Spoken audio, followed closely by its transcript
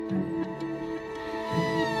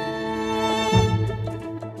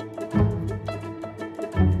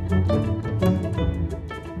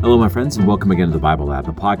Hello, my friends, and welcome again to the Bible Lab,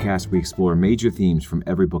 the podcast where we explore major themes from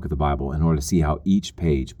every book of the Bible in order to see how each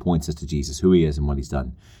page points us to Jesus, who he is, and what he's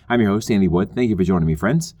done. I'm your host, Andy Wood. Thank you for joining me,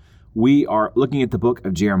 friends. We are looking at the book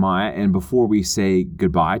of Jeremiah, and before we say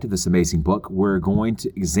goodbye to this amazing book, we're going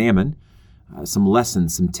to examine some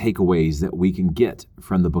lessons, some takeaways that we can get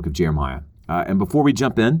from the book of Jeremiah. And before we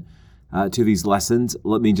jump in to these lessons,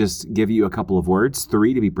 let me just give you a couple of words,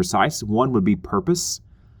 3 to be precise. One would be purpose.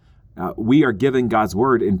 We are given God's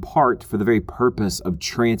word in part for the very purpose of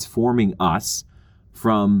transforming us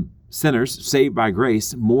from sinners saved by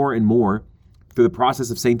grace more and more through the process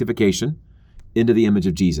of sanctification into the image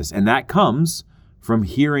of Jesus. And that comes from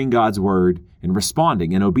hearing God's word and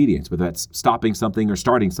responding in obedience, whether that's stopping something or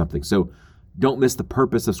starting something. So don't miss the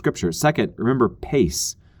purpose of Scripture. Second, remember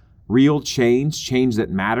pace. Real change that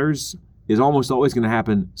matters, is almost always going to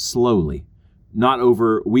happen slowly. Not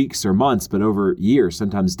over weeks or months, but over years,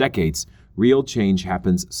 sometimes decades. Real change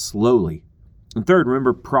happens slowly. And third,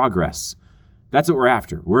 remember progress. That's what we're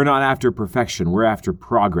after. We're not after perfection. We're after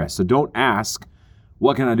progress. So don't ask,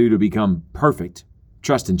 what can I do to become perfect?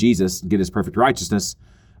 Trust in Jesus and get his perfect righteousness.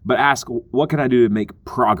 But ask, what can I do to make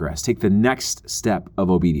progress? Take the next step of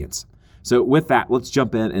obedience. So with that, let's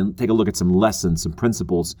jump in and take a look at some lessons, some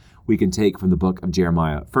principles we can take from the book of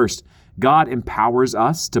Jeremiah. First, God empowers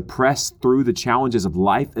us to press through the challenges of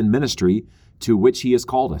life and ministry to which he has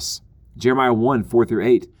called us. Jeremiah 1,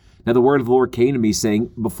 4-8. Now the word of the Lord came to me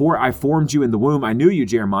saying, before I formed you in the womb, I knew you,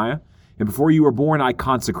 Jeremiah. And before you were born, I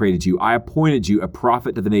consecrated you. I appointed you a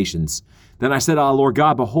prophet to the nations. Then I said, Lord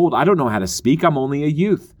God, behold, I don't know how to speak. I'm only a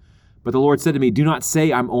youth. But the Lord said to me, do not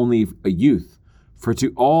say I'm only a youth. For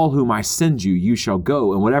to all whom I send you, you shall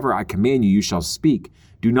go, and whatever I command you, you shall speak.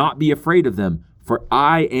 Do not be afraid of them, for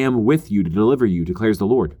I am with you to deliver you, declares the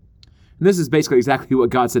Lord. And this is basically exactly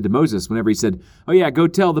what God said to Moses whenever he said, go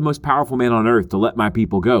tell the most powerful man on earth to let my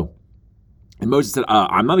people go. And Moses said,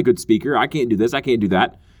 I'm not a good speaker. I can't do this. I can't do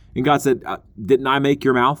that. And God said, didn't I make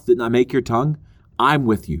your mouth? Didn't I make your tongue? I'm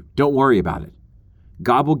with you. Don't worry about it.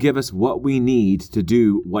 God will give us what we need to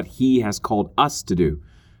do what he has called us to do.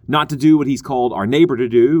 Not to do what he's called our neighbor to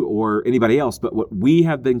do or anybody else, but what we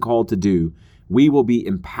have been called to do, we will be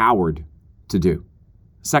empowered to do.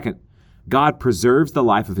 Second, God preserves the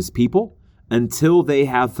life of his people until they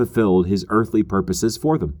have fulfilled his earthly purposes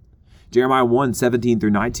for them. Jeremiah 1,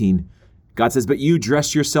 17-19, God says, but you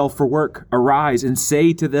dress yourself for work. Arise and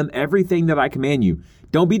say to them everything that I command you.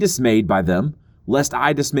 Don't be dismayed by them, lest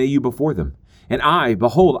I dismay you before them. And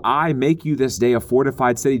behold, I make you this day a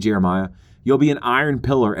fortified city, Jeremiah. You'll be an iron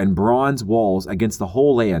pillar and bronze walls against the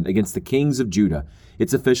whole land, against the kings of Judah,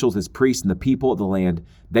 its officials, its priests, and the people of the land.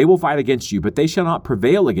 They will fight against you, but they shall not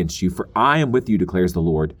prevail against you, for I am with you, declares the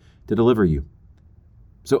Lord, to deliver you.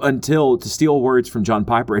 So to steal words from John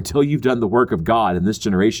Piper, until you've done the work of God in this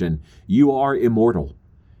generation, you are immortal.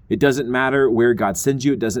 It doesn't matter where God sends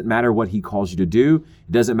you. It doesn't matter what he calls you to do.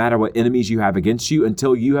 It doesn't matter what enemies you have against you.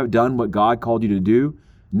 Until you have done what God called you to do,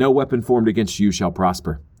 no weapon formed against you shall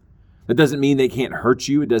prosper. That doesn't mean they can't hurt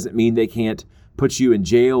you. It doesn't mean they can't put you in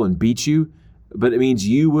jail and beat you, but it means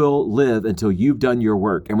you will live until you've done your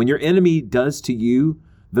work. And when your enemy does to you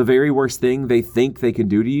the very worst thing they think they can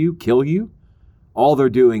do to you, kill you, all they're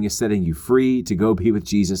doing is setting you free to go be with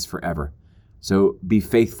Jesus forever. So be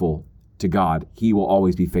faithful to God. He will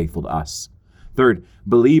always be faithful to us. Third,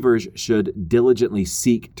 believers should diligently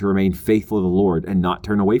seek to remain faithful to the Lord and not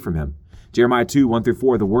turn away from him. Jeremiah 2,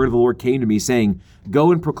 1-4, the word of the Lord came to me saying,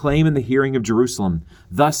 go and proclaim in the hearing of Jerusalem.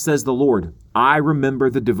 Thus says the Lord, I remember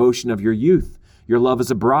the devotion of your youth, your love as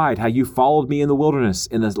a bride, how you followed me in the wilderness,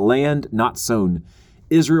 in a land not sown.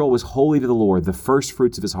 Israel was holy to the Lord, the first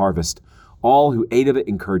fruits of his harvest. All who ate of it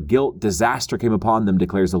incurred guilt. Disaster came upon them,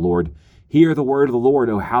 declares the Lord. Hear the word of the Lord,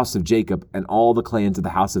 O house of Jacob, and all the clans of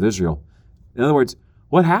the house of Israel. In other words,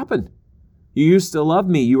 what happened? You used to love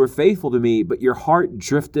me. You were faithful to me, but your heart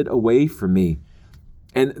drifted away from me.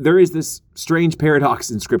 And there is this strange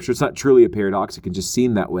paradox in Scripture. It's not truly a paradox. It can just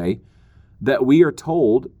seem that way. That we are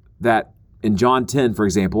told that in John 10, for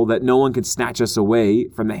example, that no one can snatch us away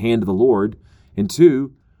from the hand of the Lord. And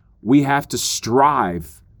 2, we have to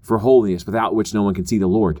strive for holiness without which no one can see the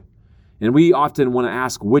Lord. And we often want to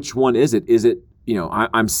ask, which one is it? Is it,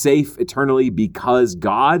 I'm safe eternally because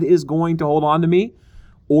God is going to hold on to me?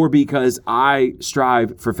 Or because I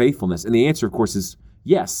strive for faithfulness? And the answer, of course, is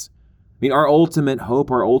yes. I mean, our ultimate hope,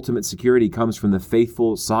 our ultimate security comes from the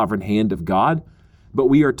faithful, sovereign hand of God. But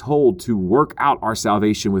we are told to work out our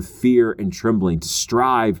salvation with fear and trembling, to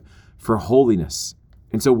strive for holiness.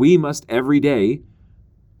 And so we must every day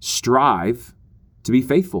strive to be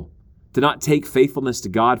faithful, to not take faithfulness to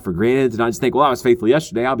God for granted, to not just think, well, I was faithful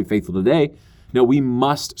yesterday, I'll be faithful today. No, we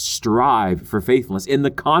must strive for faithfulness in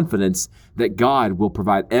the confidence that God will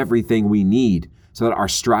provide everything we need so that our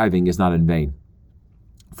striving is not in vain.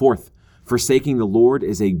 Fourth, forsaking the Lord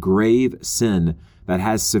is a grave sin that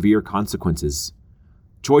has severe consequences.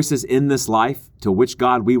 Choices in this life to which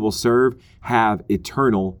God we will serve have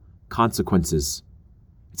eternal consequences.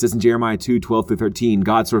 It says in Jeremiah 2:12-13,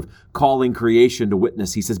 God sort of calling creation to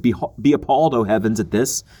witness. He says, Be appalled, O heavens, at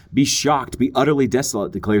this. Be shocked, be utterly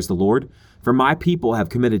desolate, declares the Lord. For my people have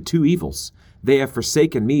committed two evils. They have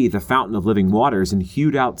forsaken me, the fountain of living waters, and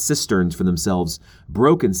hewed out cisterns for themselves,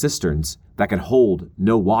 broken cisterns that can hold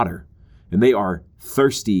no water. And they are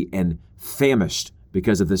thirsty and famished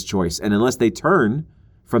because of this choice. And unless they turn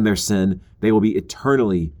from their sin, they will be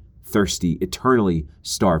eternally thirsty, eternally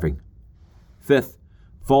starving. Fifth,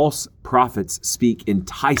 false prophets speak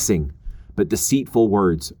enticing but deceitful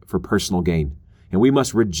words for personal gain, and we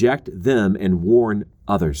must reject them and warn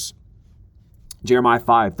others. Jeremiah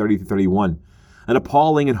 5:30-31, an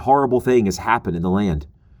appalling and horrible thing has happened in the land.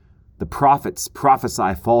 The prophets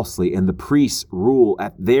prophesy falsely, and the priests rule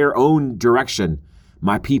at their own direction.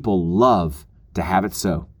 My people love to have it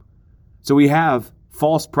so. So we have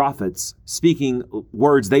false prophets speaking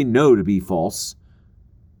words they know to be false,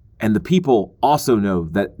 and the people also know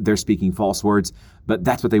that they're speaking false words, but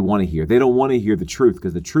that's what they want to hear. They don't want to hear the truth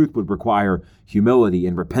because the truth would require humility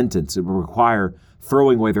and repentance. It would require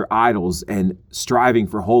throwing away their idols and striving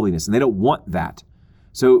for holiness, and they don't want that.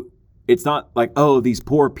 So it's not like, oh, these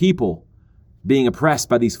poor people being oppressed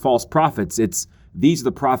by these false prophets. It's these are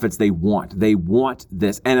the prophets they want. They want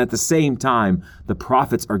this. And at the same time, the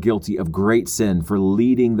prophets are guilty of great sin for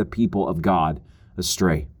leading the people of God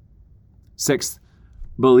astray. Sixth,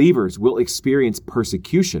 believers will experience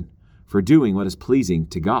persecution for doing what is pleasing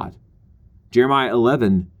to God. Jeremiah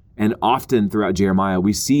 11, and often throughout Jeremiah,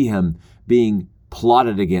 we see him being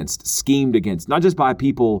plotted against, schemed against, not just by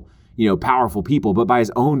people, powerful people, but by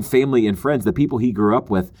his own family and friends, the people he grew up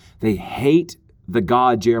with. They hate the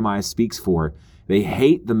God Jeremiah speaks for. They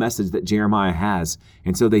hate the message that Jeremiah has,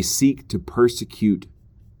 and so they seek to persecute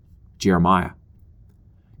Jeremiah.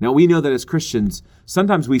 Now, we know that as Christians,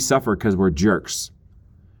 sometimes we suffer because we're jerks.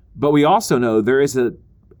 But we also know there is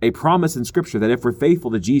a promise in Scripture that if we're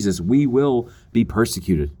faithful to Jesus, we will be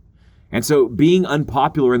persecuted. And so being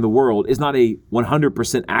unpopular in the world is not a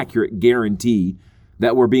 100% accurate guarantee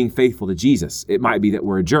that we're being faithful to Jesus. It might be that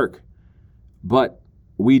we're a jerk. But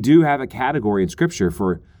we do have a category in Scripture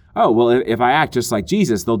for, oh, well, if I act just like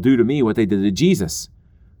Jesus, they'll do to me what they did to Jesus.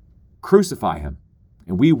 Crucify him.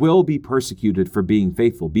 And we will be persecuted for being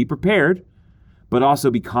faithful. Be prepared, but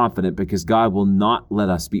also be confident because God will not let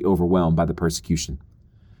us be overwhelmed by the persecution.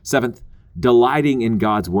 Seventh, delighting in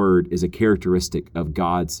God's word is a characteristic of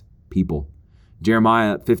God's people.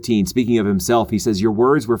 Jeremiah 15, speaking of himself, he says, Your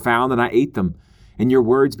words were found and I ate them, and your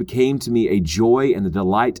words became to me a joy and the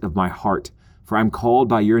delight of my heart, for I'm called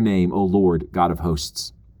by your name, O Lord, God of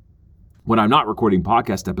hosts. When I'm not recording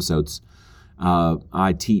podcast episodes,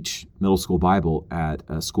 I teach middle school Bible at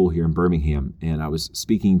a school here in Birmingham, and I was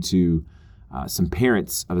speaking to some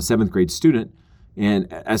parents of a 7th grade student,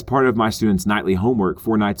 and as part of my students' nightly homework,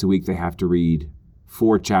 4 nights a week, they have to read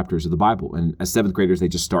 4 chapters of the Bible. And as 7th graders, they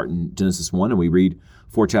just start in Genesis 1, and we read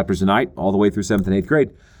 4 chapters a night all the way through 7th and 8th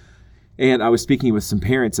grade. And I was speaking with some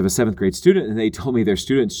parents of a 7th grade student, and they told me their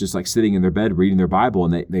students just like sitting in their bed reading their Bible,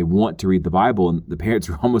 and they want to read the Bible, and the parents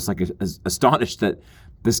were almost like astonished that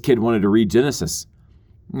this kid wanted to read Genesis.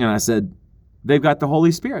 And I said, they've got the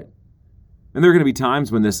Holy Spirit. And there are going to be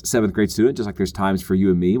times when this 7th grade student, just like there's times for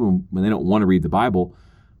you and me, when they don't want to read the Bible.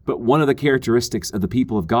 But one of the characteristics of the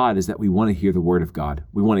people of God is that we want to hear the Word of God.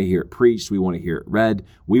 We want to hear it preached. We want to hear it read.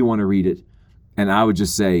 We want to read it. And I would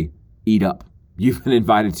just say, eat up. You've been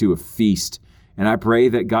invited to a feast. And I pray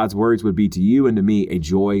that God's words would be to you and to me a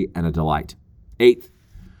joy and a delight. 8th,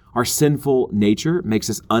 our sinful nature makes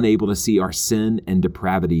us unable to see our sin and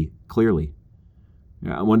depravity clearly.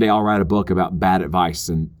 One day I'll write a book about bad advice,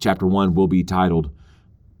 and chapter 1 will be titled,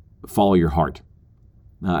 Follow Your Heart.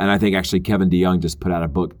 And I think actually Kevin DeYoung just put out a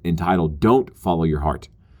book entitled, Don't Follow Your Heart.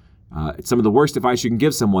 It's some of the worst advice you can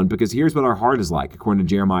give someone, because here's what our heart is like, according to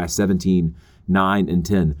Jeremiah 17, 9 and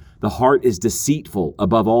 10. The heart is deceitful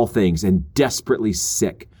above all things and desperately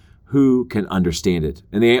sick. Who can understand it?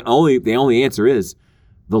 And the only answer is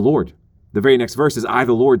the Lord. The very next verse is, I,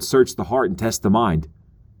 the Lord, search the heart and test the mind.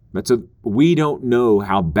 But so we don't know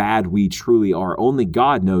how bad we truly are. Only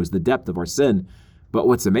God knows the depth of our sin. But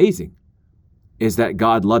what's amazing is that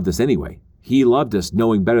God loved us anyway. He loved us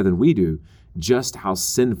knowing better than we do just how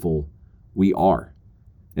sinful we are.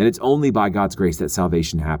 And it's only by God's grace that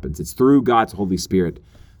salvation happens. It's through God's Holy Spirit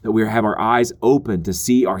that we have our eyes open to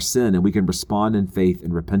see our sin and we can respond in faith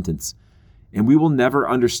and repentance. And we will never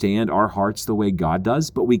understand our hearts the way God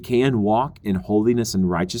does, but we can walk in holiness and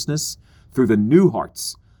righteousness through the new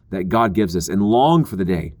hearts that God gives us and long for the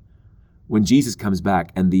day when Jesus comes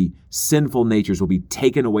back and the sinful natures will be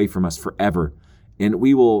taken away from us forever. And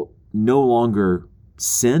we will no longer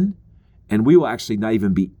sin, and we will actually not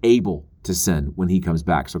even be able to sin when he comes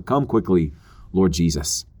back. So come quickly, Lord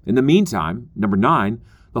Jesus. In the meantime, number 9,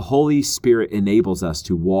 the Holy Spirit enables us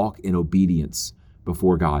to walk in obedience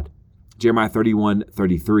before God. Jeremiah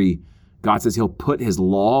 31:33, God says he'll put his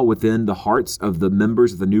law within the hearts of the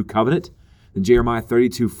members of the new covenant. In Jeremiah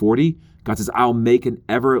 32:40, God says, I'll make an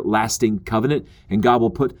everlasting covenant, and God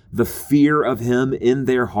will put the fear of him in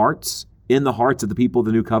their hearts, in the hearts of the people of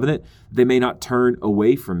the new covenant. They may not turn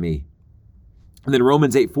away from me. And then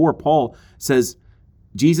Romans 8:4, Paul says,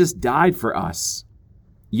 Jesus died for us.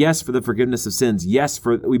 Yes, for the forgiveness of sins. Yes,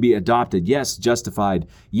 for that we be adopted. Yes, justified.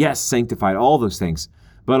 Yes, sanctified. All those things.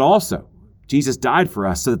 But also, Jesus died for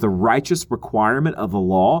us so that the righteous requirement of the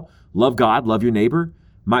law, love God, love your neighbor,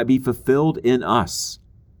 might be fulfilled in us.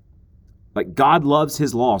 Like God loves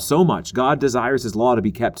his law so much. God desires his law to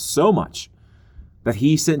be kept so much that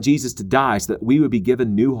he sent Jesus to die so that we would be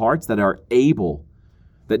given new hearts that are able,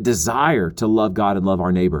 that desire to love God and love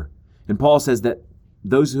our neighbor. And Paul says that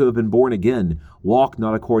those who have been born again walk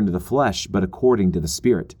not according to the flesh, but according to the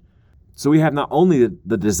Spirit. So we have not only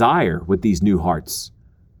the desire with these new hearts,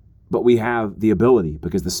 but we have the ability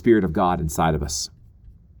because the Spirit of God inside of us.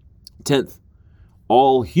 10th,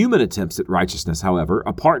 all human attempts at righteousness, however,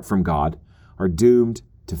 apart from God, are doomed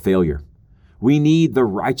to failure. We need the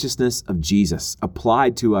righteousness of Jesus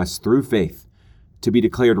applied to us through faith to be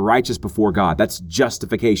declared righteous before God. That's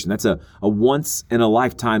justification. That's a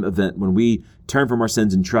once-in-a-lifetime event. When we turn from our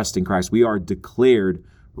sins and trust in Christ, we are declared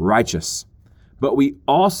righteous. But we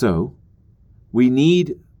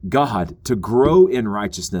need God to grow in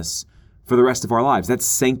righteousness for the rest of our lives. That's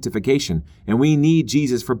sanctification. And we need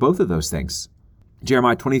Jesus for both of those things.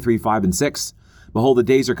 Jeremiah 23:5-6, behold, the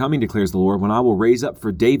days are coming, declares the Lord, when I will raise up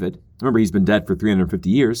for David, remember he's been dead for 350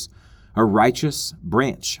 years, a righteous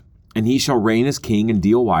branch. And he shall reign as king and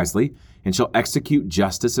deal wisely, and shall execute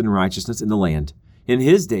justice and righteousness in the land. In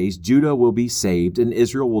his days, Judah will be saved, and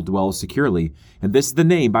Israel will dwell securely. And this is the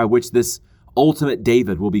name by which this ultimate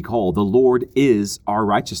David will be called. The Lord is our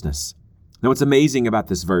righteousness. Now, what's amazing about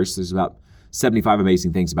this verse, there's about 75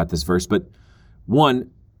 amazing things about this verse, but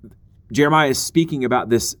one, Jeremiah is speaking about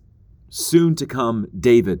this soon-to-come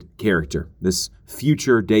David character, this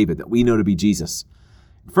future David that we know to be Jesus.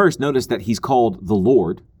 First, notice that he's called the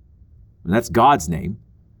Lord, and that's God's name.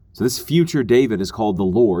 So this future David is called the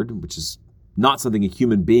Lord, which is not something a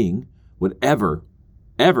human being would ever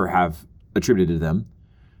have attributed to them.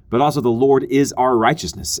 But also the Lord is our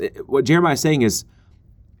righteousness. What Jeremiah is saying is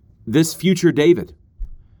this future David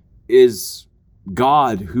is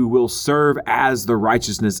God who will serve as the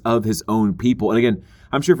righteousness of his own people. And again,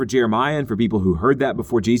 I'm sure for Jeremiah and for people who heard that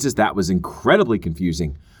before Jesus, that was incredibly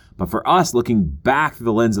confusing. But for us, looking back through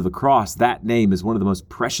the lens of the cross, that name is one of the most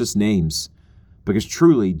precious names because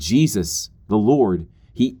truly Jesus, the Lord,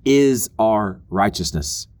 he is our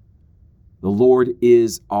righteousness. The Lord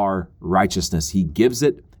is our righteousness. He gives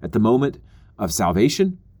it at the moment of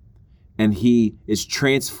salvation, and he is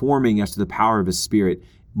transforming us to the power of his Spirit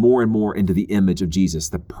more and more into the image of Jesus,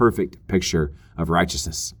 the perfect picture of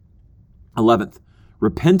righteousness. 11th,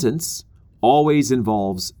 repentance always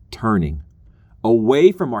involves turning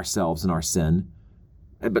away from ourselves and our sin,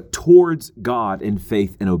 but towards God in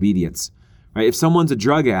faith and obedience. Right? If someone's a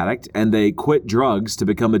drug addict and they quit drugs to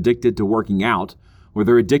become addicted to working out, or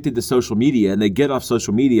they're addicted to social media and they get off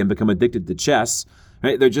social media and become addicted to chess,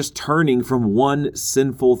 right? They're just turning from one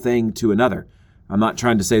sinful thing to another. I'm not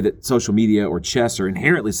trying to say that social media or chess are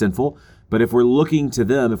inherently sinful, but if we're looking to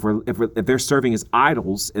them, if they're serving as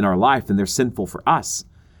idols in our life, then they're sinful for us.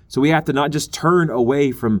 So we have to not just turn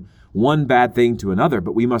away from one bad thing to another,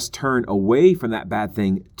 but we must turn away from that bad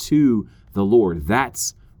thing to the Lord.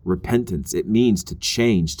 That's repentance. It means to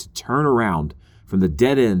change, to turn around from the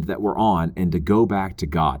dead end that we're on and to go back to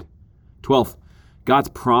God. 12th, God's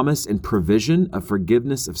promise and provision of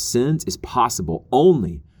forgiveness of sins is possible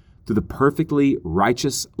only through the perfectly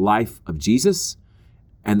righteous life of Jesus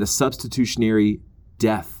and the substitutionary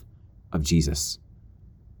death of Jesus.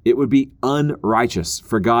 It would be unrighteous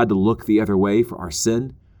for God to look the other way for our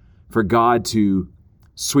sin, for God to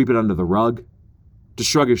sweep it under the rug, to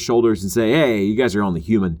shrug his shoulders and say, hey, you guys are only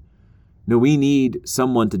human. No, we need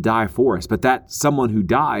someone to die for us, but that someone who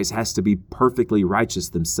dies has to be perfectly righteous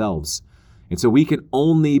themselves. And so we can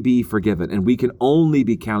only be forgiven and we can only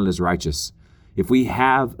be counted as righteous If we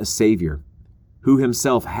have a Savior who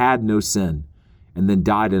himself had no sin and then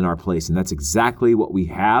died in our place, and that's exactly what we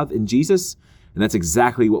have in Jesus, and that's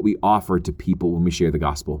exactly what we offer to people when we share the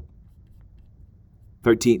gospel.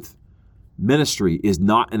 13th, ministry is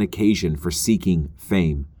not an occasion for seeking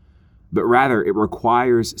fame, but rather it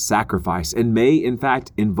requires sacrifice and may, in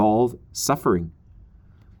fact, involve suffering.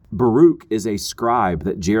 Baruch is a scribe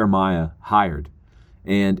that Jeremiah hired,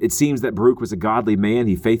 and it seems that Baruch was a godly man.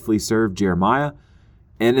 He faithfully served Jeremiah,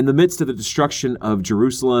 and in the midst of the destruction of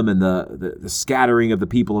Jerusalem and the scattering of the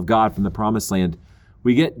people of God from the promised land,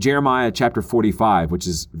 we get Jeremiah chapter 45, which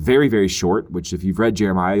is very, very short, which if you've read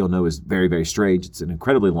Jeremiah, you'll know is very, very strange. It's an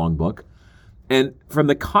incredibly long book. And from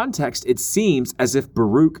the context, it seems as if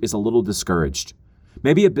Baruch is a little discouraged,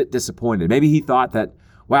 maybe a bit disappointed. Maybe he thought that,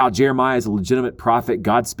 wow, Jeremiah is a legitimate prophet.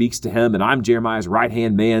 God speaks to him, and I'm Jeremiah's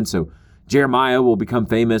right-hand man, so Jeremiah will become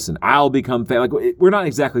famous, and I'll become famous. Like, we're not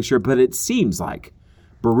exactly sure, but it seems like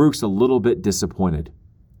Baruch's a little bit disappointed.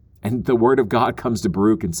 And the word of God comes to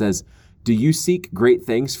Baruch and says, do you seek great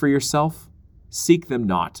things for yourself? Seek them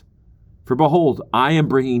not. For behold, I am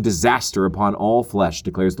bringing disaster upon all flesh,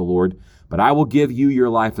 declares the Lord, but I will give you your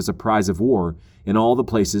life as a prize of war in all the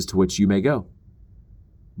places to which you may go.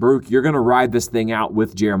 Baruch, you're going to ride this thing out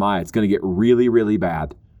with Jeremiah. It's going to get really, really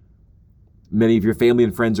bad. Many of your family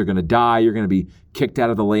and friends are going to die. You're going to be kicked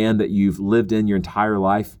out of the land that you've lived in your entire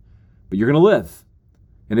life, but you're going to live.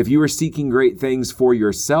 And if you are seeking great things for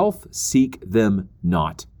yourself, seek them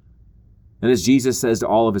not. And as Jesus says to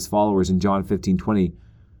all of his followers in John 15:20,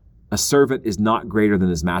 a servant is not greater than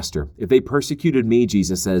his master. If they persecuted me,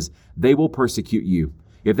 Jesus says, they will persecute you.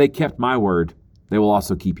 If they kept my word, they will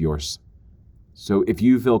also keep yours. So if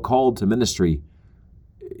you feel called to ministry,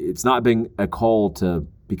 it's not being a call to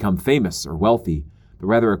become famous or wealthy, but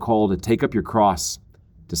rather a call to take up your cross,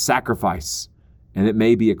 to sacrifice, and it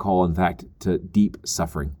may be a call, in fact, to deep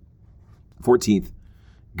suffering. 14th,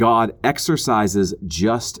 God exercises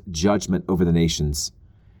just judgment over the nations,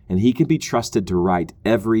 and he can be trusted to right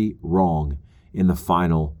every wrong in the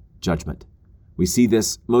final judgment. We see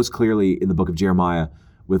this most clearly in the book of Jeremiah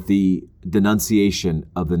with the denunciation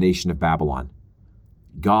of the nation of Babylon.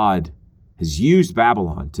 God has used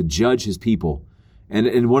Babylon to judge his people, and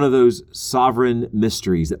in one of those sovereign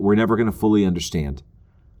mysteries that we're never going to fully understand.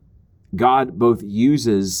 God both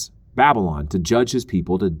uses Babylon to judge his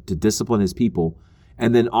people, to discipline his people,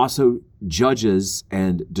 and then also judges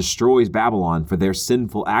and destroys Babylon for their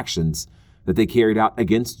sinful actions that they carried out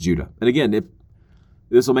against Judah. And again,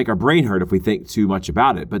 this will make our brain hurt if we think too much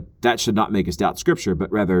about it, but that should not make us doubt Scripture,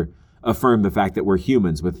 but rather affirm the fact that we're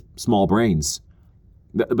humans with small brains.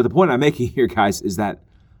 But the point I'm making here, guys, is that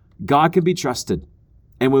God can be trusted.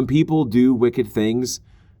 And when people do wicked things,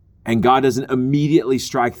 and God doesn't immediately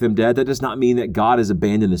strike them dead, that does not mean that God has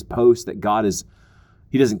abandoned his post, that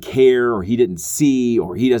he doesn't care, or he didn't see,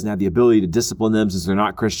 or he doesn't have the ability to discipline them since they're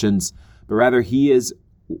not Christians, but rather he is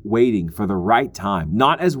waiting for the right time,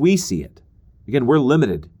 not as we see it. Again, we're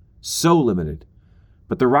limited, so limited,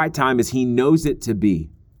 but the right time is he knows it to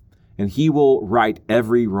be, and he will right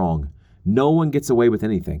every wrong. No one gets away with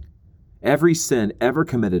anything. Every sin ever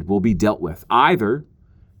committed will be dealt with. Either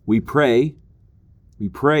we pray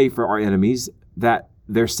for our enemies that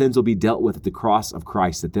their sins will be dealt with at the cross of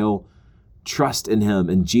Christ, that they'll trust in him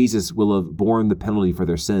and Jesus will have borne the penalty for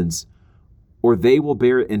their sins, or they will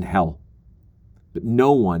bear it in hell. But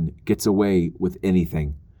no one gets away with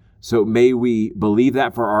anything. So may we believe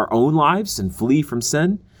that for our own lives and flee from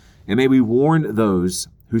sin, and may we warn those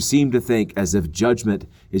who seem to think as if judgment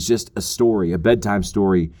is just a story, a bedtime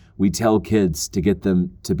story we tell kids to get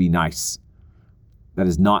them to be nice. That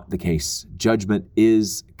is not the case. Judgment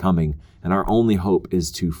is coming, and our only hope is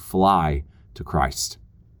to fly to Christ.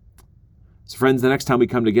 So friends, the next time we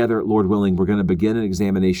come together, Lord willing, we're going to begin an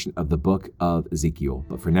examination of the book of Ezekiel.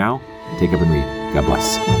 But for now, take up and read. God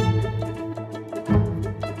bless.